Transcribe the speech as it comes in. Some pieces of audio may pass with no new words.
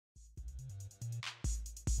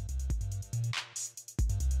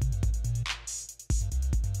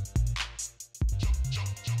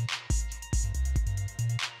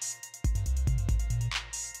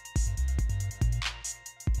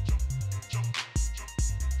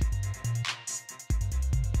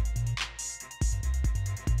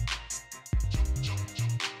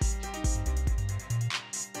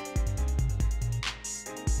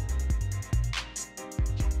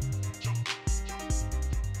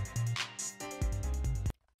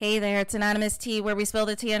Hey there, it's Anonymous Tea, where we spill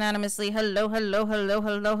the tea anonymously. Hello, hello, hello,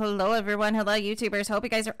 hello, hello, everyone. Hello, YouTubers. Hope you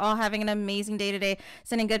guys are all having an amazing day today.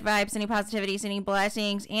 Sending good vibes, sending positivity, sending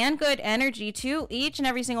blessings, and good energy to each and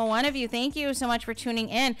every single one of you. Thank you so much for tuning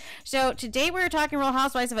in. So today we're talking Real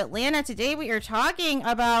Housewives of Atlanta. Today we are talking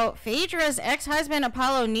about PHAEDRA's ex-husband,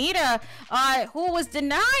 Apollo Nita, who was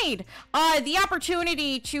denied the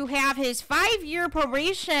opportunity to have his 5-year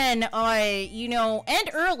probation, end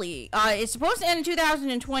early. It's supposed to end in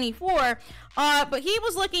 2024, but he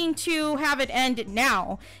was looking to have it end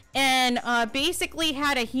now, and basically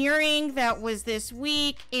had a hearing that was this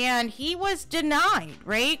week, and he was denied,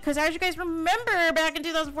 right? Because as you guys remember, back in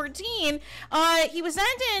 2014, he was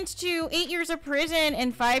sentenced to 8 years of prison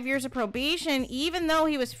and 5 years of probation, even though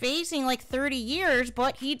he was facing like 30 years,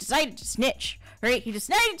 but he decided to snitch, right? He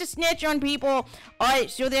decided to snitch on people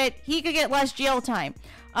so that he could get less jail time.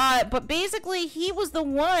 But basically, he was the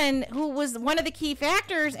one who was one of the key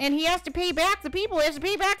factors, and he has to pay back the people. He has to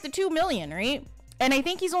pay back the $2 million, right? And I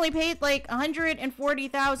think he's only paid like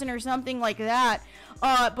 $140,000 or something like that.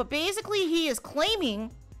 But basically, he is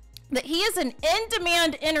claiming that he is an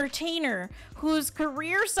in-demand entertainer whose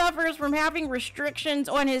career suffers from having restrictions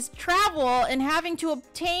on his travel and having to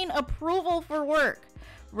obtain approval for work,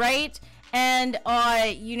 right? And,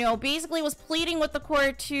 basically was pleading with the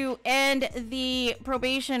court to end the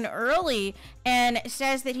probation early, and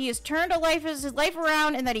says that he has turned his life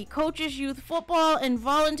around, and that he coaches youth football and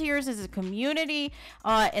volunteers as a community,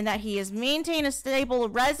 and that he has maintained a stable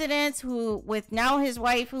residence with now his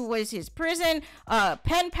wife, who was his prison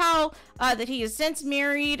pen pal, that he has since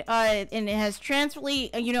married, and has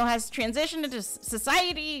transitioned into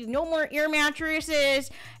society, no more air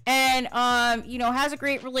mattresses, and has a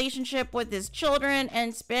great relationship with his children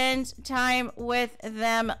and spends time with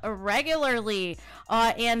them regularly,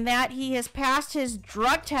 and that he has passed his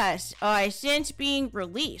drug test since being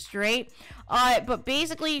released, right? But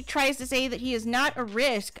basically tries to say that he is not a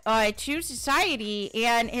risk to society,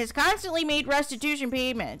 and has constantly made restitution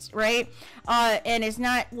payments, right? And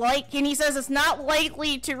he says it's not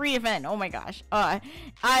likely to reoffend. Oh my gosh.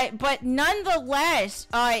 But nonetheless,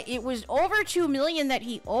 it was over $2 million that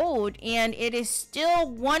he owed, and it is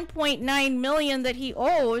still $1.9 million that he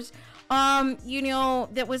owes,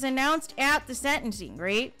 that was announced at the sentencing,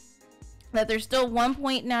 right? That there's still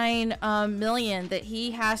 $1.9 million that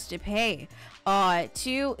he has to pay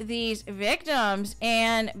to these victims,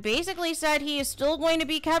 and basically said he is still going to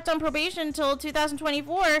be kept on probation until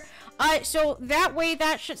 2024, so that way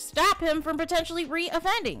that should stop him from potentially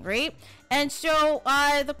re-offending, right? And so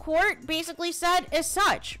the court basically said as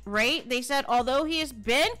such, right? They said although he has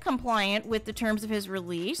been compliant with the terms of his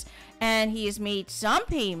release and he has made some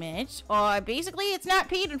payments, basically it's not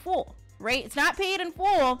paid in full, right? It's not paid in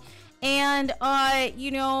full, and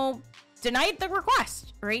denied the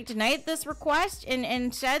request, right? Denied this request,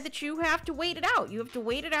 and said that you have to wait it out. You have to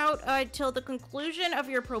wait it out till the conclusion of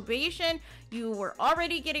your probation. You were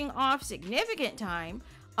already getting off significant time.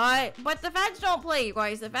 But the feds don't play, you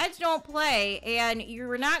guys. The feds don't play, and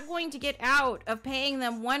you're not going to get out of paying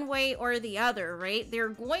them one way or the other, right? They're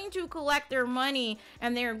going to collect their money,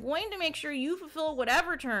 and they're going to make sure you fulfill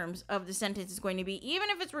whatever terms of the sentence is going to be, even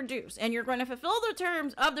if it's reduced, and you're going to fulfill the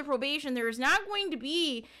terms of the probation. There is not going to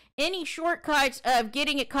be any shortcuts of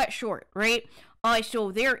getting it cut short, right?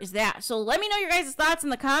 So there is that. So let me know your guys' thoughts in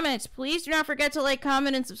the comments. Please do not forget to like,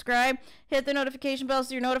 comment, and subscribe. Hit the notification bell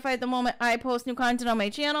so you're notified the moment I post new content on my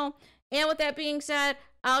channel. And with that being said,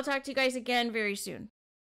 I'll talk to you guys again very soon.